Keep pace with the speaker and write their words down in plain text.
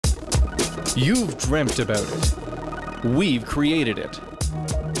You've dreamt about it. We've created it.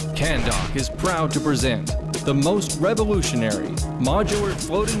 Candock is proud to present the most revolutionary modular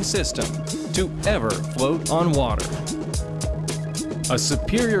floating system to ever float on water. A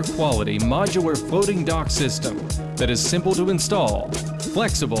superior quality modular floating dock system that is simple to install,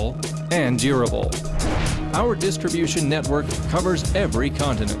 flexible, and durable. Our distribution network covers every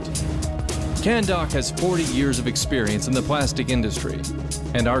continent. Candock has 40 years of experience in the plastic industry,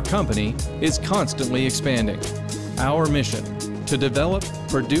 and our company is constantly expanding. Our mission: to develop,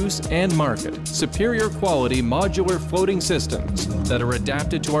 produce, and market superior quality modular floating systems that are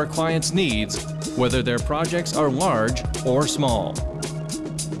adapted to our clients' needs, whether their projects are large or small.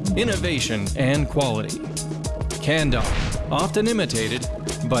 Innovation and quality. Candock, often imitated,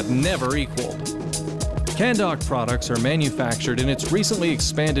 but never equaled. Candock products are manufactured in its recently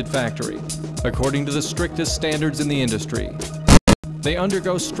expanded factory, according to the strictest standards in the industry. They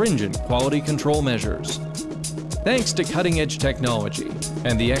undergo stringent quality control measures. Thanks to cutting-edge technology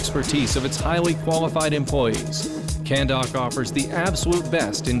and the expertise of its highly qualified employees, Candock offers the absolute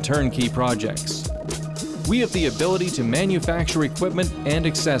best in turnkey projects. We have the ability to manufacture equipment and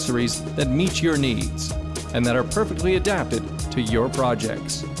accessories that meet your needs and that are perfectly adapted to your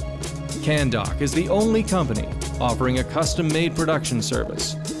projects. Candock is the only company offering a custom-made production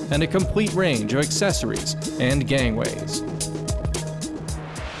service and a complete range of accessories and gangways.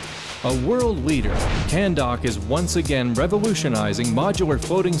 A world leader, Candock is once again revolutionizing modular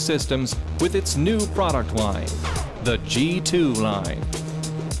floating systems with its new product line, the G2 line.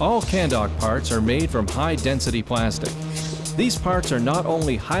 All Candock parts are made from high-density plastic. These parts are not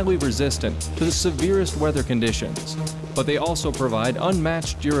only highly resistant to the severest weather conditions, but they also provide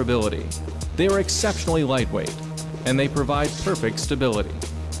unmatched durability. They are exceptionally lightweight, and they provide perfect stability.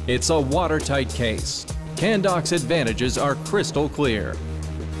 It's a watertight case. Candock's advantages are crystal clear.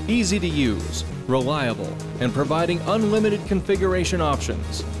 Easy to use, reliable, and providing unlimited configuration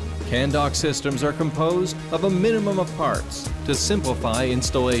options. Candock systems are composed of a minimum of parts to simplify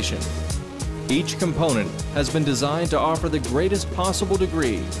installation. Each component has been designed to offer the greatest possible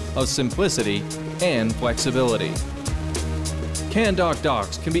degree of simplicity and flexibility. Candock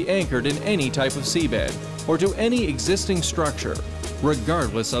docks can be anchored in any type of seabed or to any existing structure,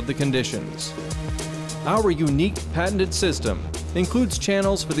 regardless of the conditions. Our unique patented system includes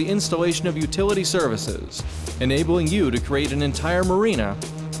channels for the installation of utility services, enabling you to create an entire marina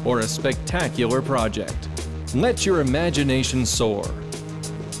or a spectacular project. Let your imagination soar.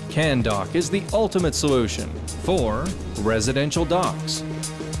 Candock is the ultimate solution for residential docks,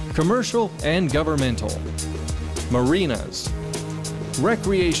 commercial and governmental, marinas,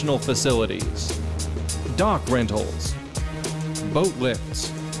 recreational facilities, dock rentals, boat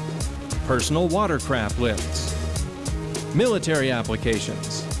lifts, personal watercraft lifts, military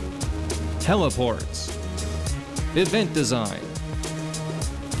applications, heliports, event design,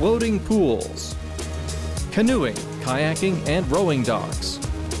 floating pools, canoeing, kayaking and rowing docks,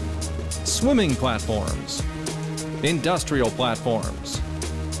 swimming platforms, industrial platforms,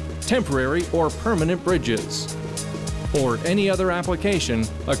 temporary or permanent bridges, or any other application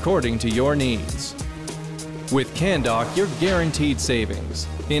according to your needs. With Candock, you're guaranteed savings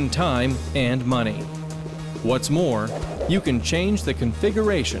in time and money. What's more, you can change the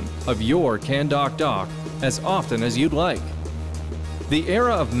configuration of your Candock dock as often as you'd like. The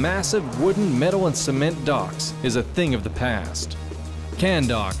era of massive wooden, metal, and cement docks is a thing of the past.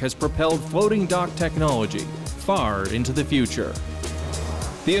 Candock has propelled floating dock technology far into the future.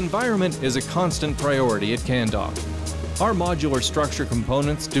 The environment is a constant priority at Candock. Our modular structure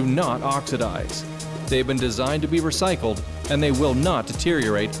components do not oxidize. They've been designed to be recycled, and they will not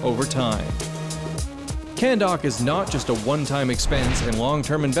deteriorate over time. Candock is not just a one-time expense and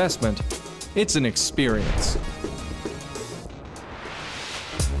long-term investment, it's an experience.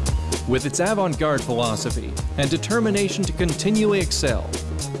 With its avant-garde philosophy and determination to continually excel,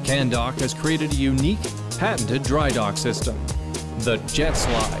 Candock has created a unique, patented dry dock system, the Jet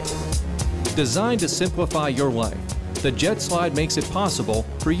Slide. Designed to simplify your life, the Jet Slide makes it possible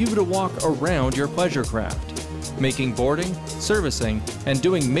for you to walk around your pleasure craft, making boarding, servicing, and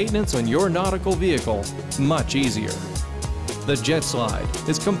doing maintenance on your nautical vehicle much easier. The Jet Slide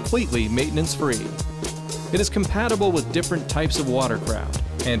is completely maintenance-free. It is compatible with different types of watercraft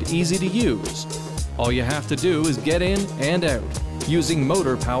and easy to use. All you have to do is get in and out using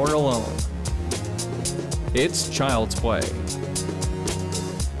motor power alone. It's child's play.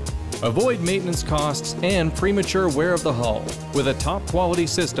 Avoid maintenance costs and premature wear of the hull with a top-quality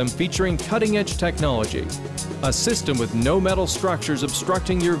system featuring cutting-edge technology, a system with no metal structures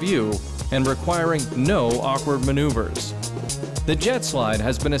obstructing your view and requiring no awkward maneuvers. The jet slide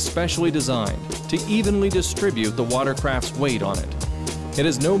has been especially designed to evenly distribute the watercraft's weight on it. It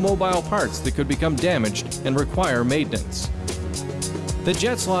has no mobile parts that could become damaged and require maintenance. The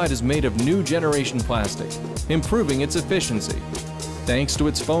jet slide is made of new generation plastic, improving its efficiency. Thanks to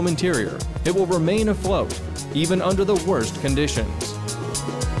its foam interior, it will remain afloat, even under the worst conditions.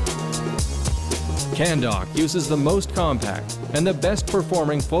 Candock uses the most compact and the best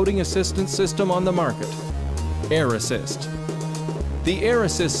performing floating assistance system on the market, Air Assist. The Air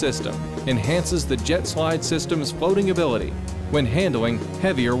Assist system enhances the jet slide system's floating ability when handling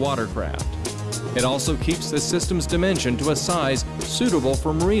heavier watercraft. It also keeps the system's dimension to a size suitable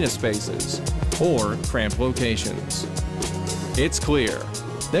for marina spaces or cramped locations. It's clear,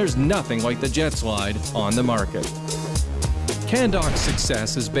 there's nothing like the jet slide on the market. Candock's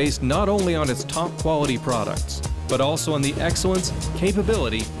success is based not only on its top quality products, but also on the excellence,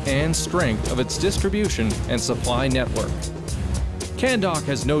 capability, and strength of its distribution and supply network. Candock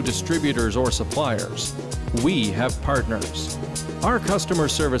has no distributors or suppliers. We have partners. Our customer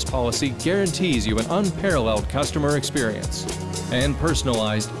service policy guarantees you an unparalleled customer experience and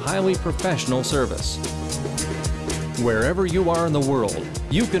personalized, highly professional service. Wherever you are in the world,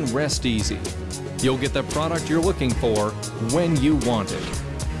 you can rest easy. You'll get the product you're looking for when you want it.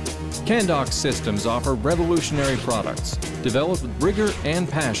 Candock systems offer revolutionary products developed with rigor and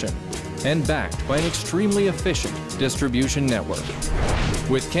passion and backed by an extremely efficient distribution network.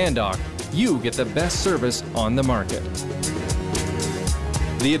 With Candock, you get the best service on the market.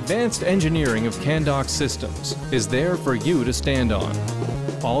 The advanced engineering of Candock systems is there for you to stand on.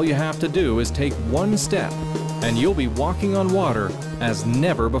 All you have to do is take one step and you'll be walking on water as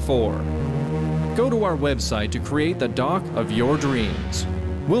never before. Go to our website to create the dock of your dreams.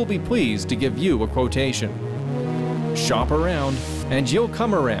 We'll be pleased to give you a quotation. Shop around and you'll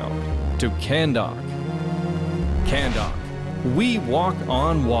come around to Candock. Candock, we walk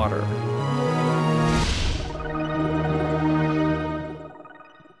on water.